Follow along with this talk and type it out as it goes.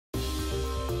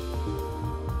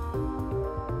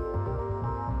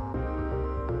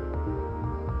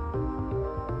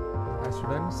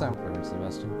students, I'm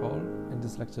Sebastian Paul. In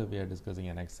this lecture, we are discussing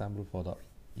an example for the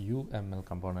UML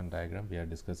component diagram. We are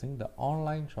discussing the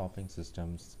online shopping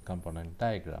systems component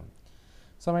diagram.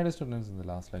 So my dear students, in the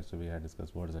last lecture, we had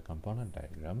discussed what is a component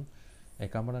diagram. A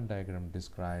component diagram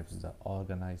describes the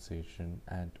organization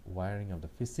and wiring of the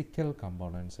physical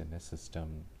components in a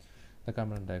system. The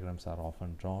component diagrams are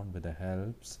often drawn with the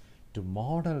helps to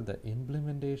model the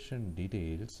implementation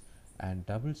details and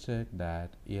double check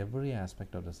that every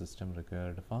aspect of the system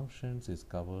required functions is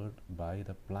covered by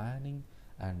the planning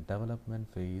and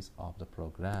development phase of the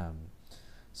program.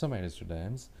 So my dear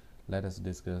students, let us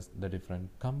discuss the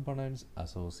different components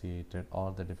associated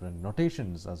or the different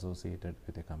notations associated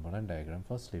with a component diagram.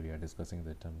 Firstly, we are discussing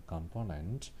the term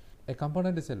component. A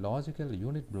component is a logical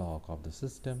unit block of the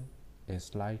system, a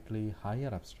slightly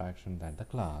higher abstraction than the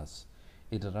class.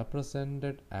 It is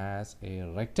represented as a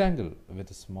rectangle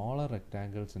with smaller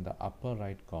rectangles in the upper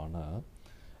right corner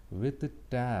with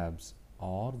tabs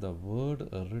or the word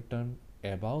written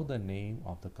above the name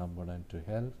of the component to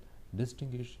help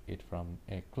distinguish it from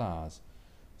a class.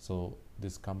 So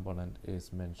this component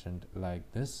is mentioned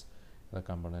like this. The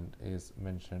component is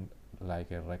mentioned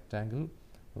like a rectangle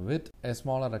with a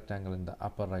smaller rectangle in the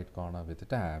upper right corner with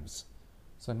tabs.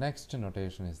 So next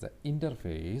notation is the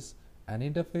interface. An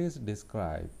interface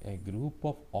describes a group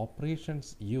of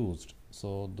operations used.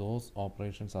 So those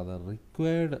operations are the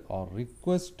required or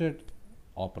requested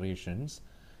operations,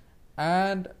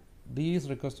 and these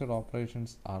requested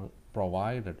operations are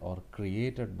provided or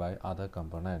created by other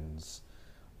components.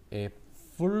 A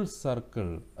full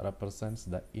circle represents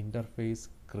the interface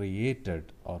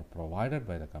created or provided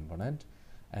by the component,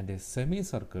 and a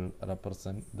semicircle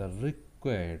represents the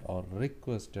required or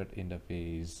requested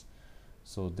interface.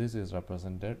 So this is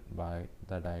represented by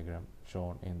the diagram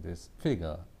shown in this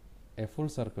figure. A full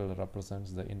circle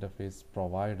represents the interface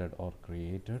provided or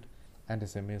created, and a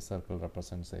semicircle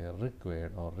represents a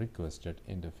required or requested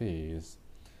interface.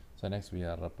 So next we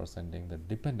are representing the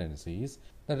dependencies.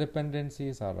 The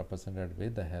dependencies are represented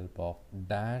with the help of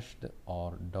dashed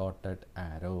or dotted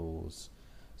arrows.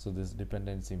 So this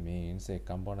dependency means a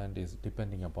component is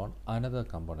depending upon another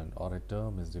component, or a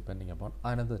term is depending upon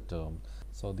another term.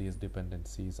 So these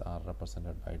dependencies are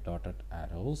represented by dotted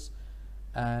arrows.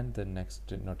 And the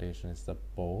next notation is the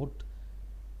port.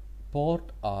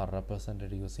 Port are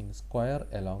represented using square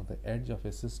along the edge of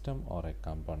a system or a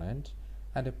component,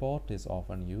 and a port is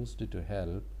often used to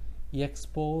help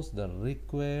expose the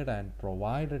required and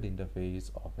provided interface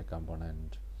of a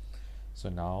component. So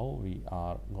now we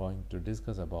are going to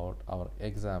discuss about our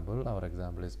example. Our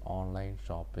example is online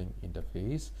shopping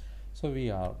interface. So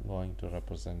we are going to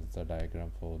represent the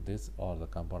diagram for this, or the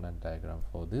component diagram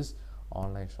for this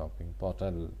online shopping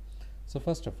portal. So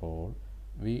first of all,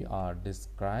 we are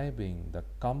describing the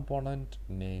component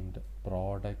named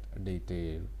product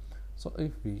detail. So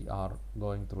if we are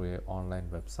going through an online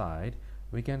website,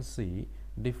 we can see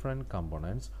different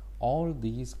components. All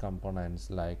these components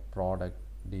like product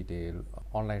detail,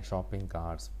 online shopping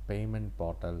carts, payment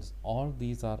portals, all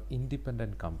these are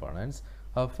independent components.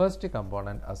 Our first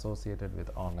component associated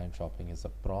with online shopping is a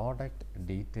product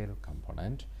detail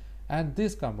component, and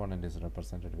this component is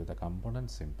represented with a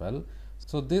component symbol.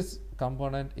 So this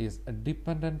component is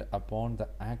dependent upon the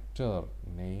actor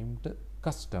named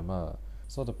customer.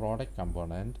 So the product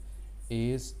component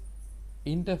is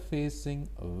interfacing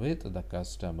with the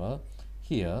customer.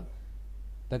 Here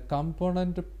the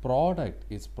component product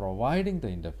is providing the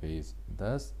interface.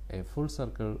 Thus a full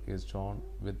circle is shown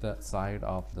with the side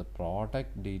of the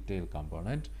product detail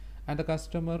component, and the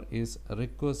customer is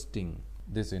requesting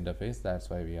this interface. That's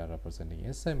why we are representing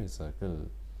a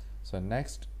semicircle. So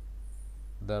next,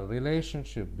 the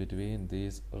relationship between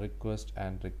this request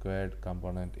and required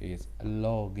component is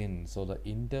login. So the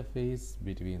interface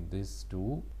between these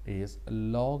two is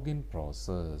login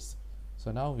process. So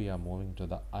now we are moving to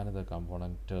the another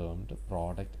component termed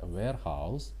product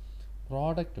warehouse.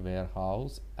 Product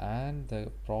warehouse and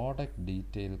the product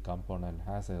detail component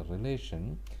has a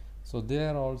relation. So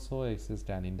there also exists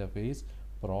an interface.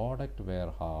 Product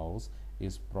warehouse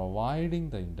is providing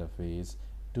the interface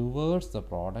towards the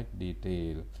product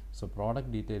detail. So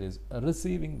product detail is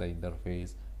receiving the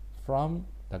interface from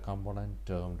the component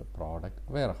termed product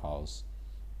warehouse.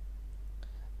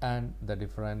 And the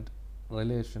different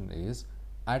relation is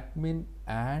admin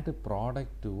add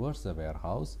product towards the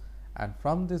warehouse, and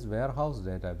from this warehouse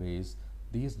database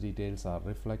these details are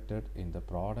reflected in the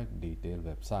product detail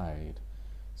website.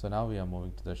 So now we are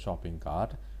moving to the shopping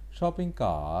cart. Shopping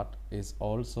cart is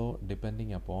also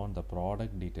depending upon the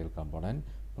product detail component.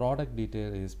 Product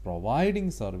detail is providing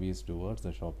service towards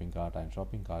the shopping cart, and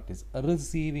shopping cart is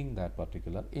receiving that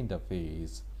particular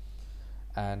interface.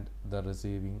 And the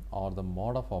receiving or the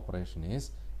mode of operation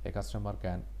is a customer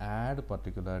can add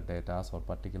particular data or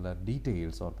particular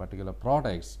details or particular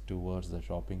products towards the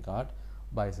shopping cart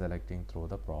by selecting through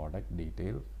the product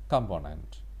detail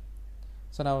component.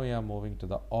 So now we are moving to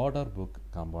the order book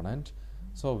component.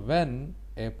 So when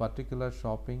a particular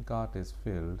shopping cart is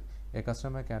filled, a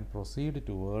customer can proceed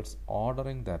towards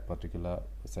ordering that particular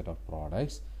set of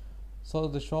products. So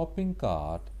the shopping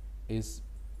cart is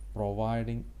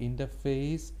providing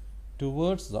interface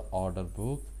towards the order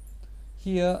book.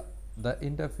 Here the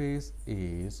interface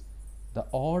is the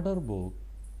order book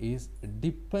is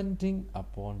depending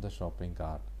upon the shopping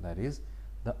cart, that is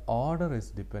the order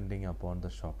is depending upon the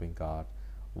shopping cart.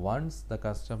 Once the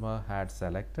customer had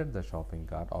selected the shopping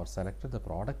cart or selected the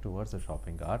product towards the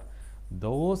shopping cart,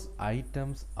 those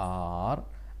items are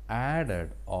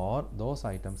added or those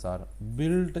items are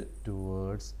billed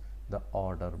towards the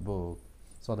order book.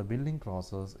 So the billing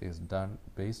process is done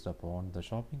based upon the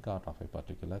shopping cart of a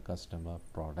particular customer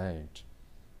product.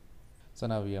 So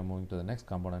now we are moving to the next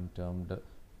component termed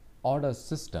order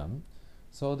system.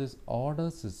 So this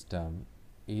order system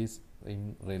is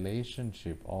in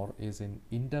relationship or is in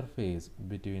interface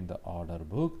between the order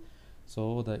book.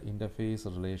 So the interface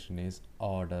relation is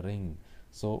ordering.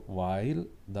 So while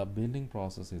the billing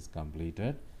process is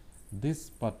completed, this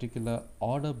particular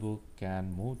order book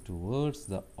can move towards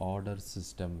the order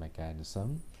system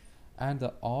mechanism, and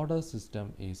the order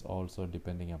system is also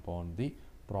depending upon the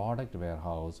product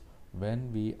warehouse.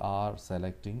 When we are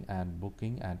selecting and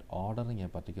booking and ordering a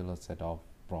particular set of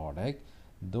product,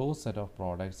 those set of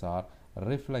products are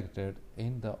reflected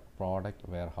in the product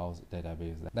warehouse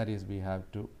database. That is, we have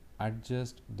to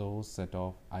adjust those set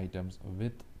of items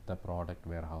with the product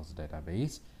warehouse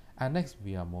database. And next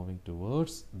we are moving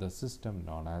towards the system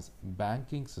known as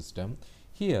banking system.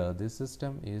 Here this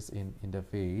system is in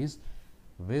interface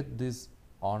with this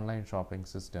online shopping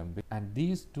system, and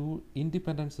these two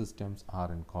independent systems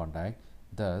are in contact.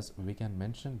 Thus we can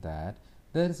mention that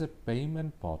there is a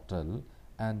payment portal,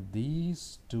 and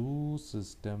these two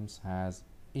systems has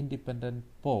independent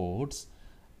ports.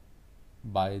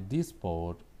 By this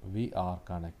port we are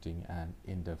connecting an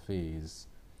interface.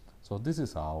 So this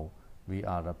is how we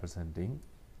are representing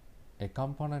a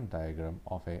component diagram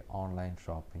of a online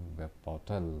shopping web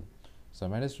portal. So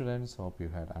my dear students, hope you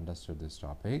had understood this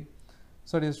topic.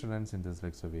 So dear students, in this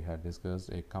lecture we had discussed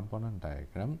a component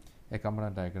diagram. A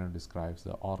component diagram describes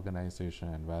the organization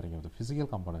and wiring of the physical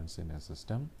components in a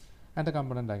system, and the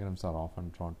component diagrams are often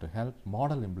drawn to help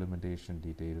model implementation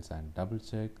details and double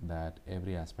check that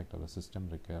every aspect of the system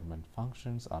requirement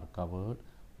functions are covered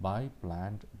by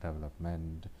planned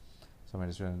development. So my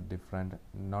students, different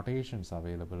notations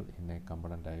available in a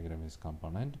component diagram is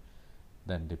component,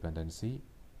 then dependency,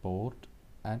 port,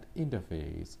 and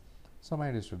interface. So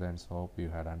my dear students, hope you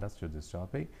had understood this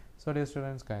topic. So dear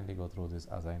students, kindly go through this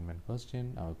assignment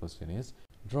question. Our question is,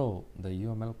 draw the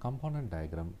UML component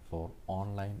diagram for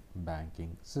online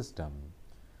banking system.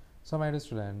 So my dear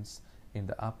students, in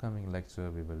the upcoming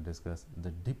lecture we will discuss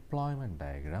the deployment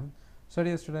diagram. So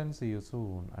dear students, see you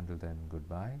soon. Until then,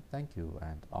 goodbye. Thank you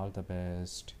and all the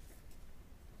best.